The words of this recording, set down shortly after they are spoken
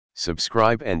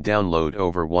Subscribe and download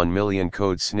over 1 million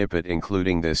code snippet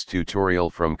including this tutorial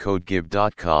from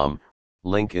chromedriver.chrome,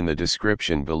 link in the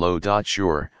description below.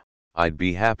 Sure, I'd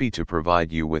be happy to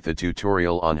provide you with a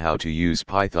tutorial on how to use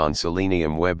Python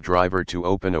Selenium WebDriver to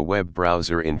open a web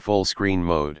browser in full screen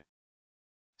mode.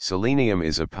 Selenium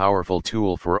is a powerful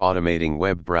tool for automating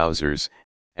web browsers,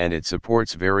 and it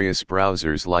supports various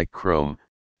browsers like Chrome,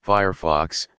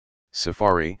 Firefox,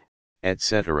 Safari,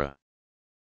 etc.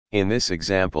 In this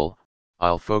example,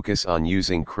 I'll focus on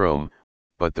using Chrome,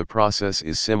 but the process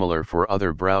is similar for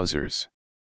other browsers.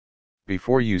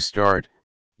 Before you start,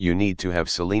 you need to have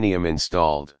Selenium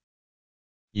installed.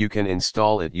 You can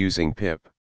install it using pip.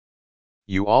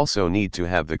 You also need to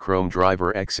have the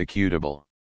chromedriver executable.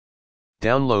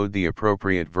 Download the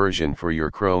appropriate version for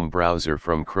your Chrome browser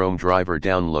from chromedriver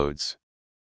downloads.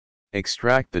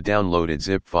 Extract the downloaded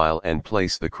zip file and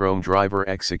place the chromedriver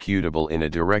executable in a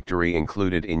directory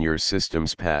included in your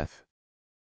system's path.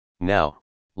 Now,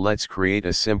 let's create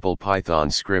a simple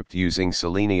Python script using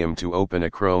Selenium to open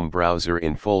a Chrome browser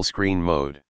in full screen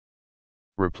mode.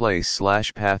 Replace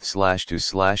 /path/ to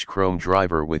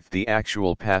 /chromedriver with the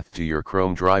actual path to your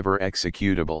chromedriver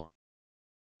executable.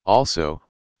 Also,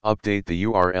 update the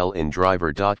URL in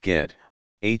driver.quit,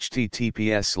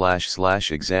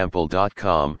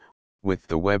 https://example.com, with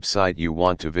the website you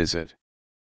want to visit.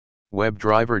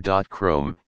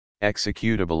 webdriver.chrome,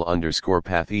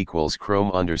 executable_path equals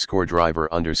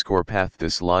chrome_driver_path.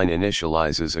 This line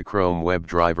initializes a Chrome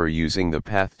WebDriver using the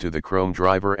path to the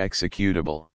chromedriver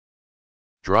executable.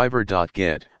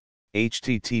 driver.quit,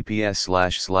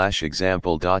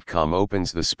 https://example.com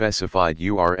opens the specified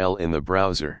URL in the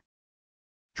browser.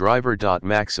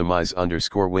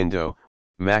 driver.maximize_window,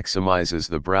 maximizes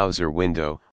the browser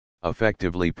window,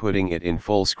 effectively putting it in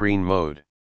full screen mode.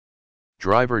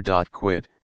 driver.quit,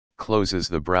 closes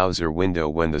the browser window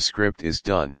when the script is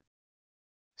done.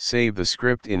 Save the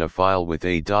script in a file with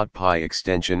a .py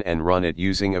extension and run it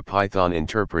using a Python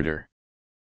interpreter.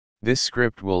 This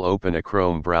script will open a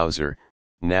Chrome browser,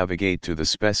 navigate to the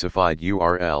specified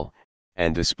URL,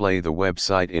 and display the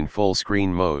website in full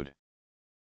screen mode.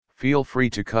 Feel free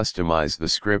to customize the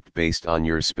script based on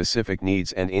your specific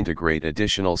needs and integrate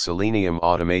additional Selenium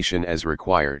automation as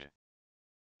required.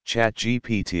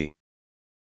 ChatGPT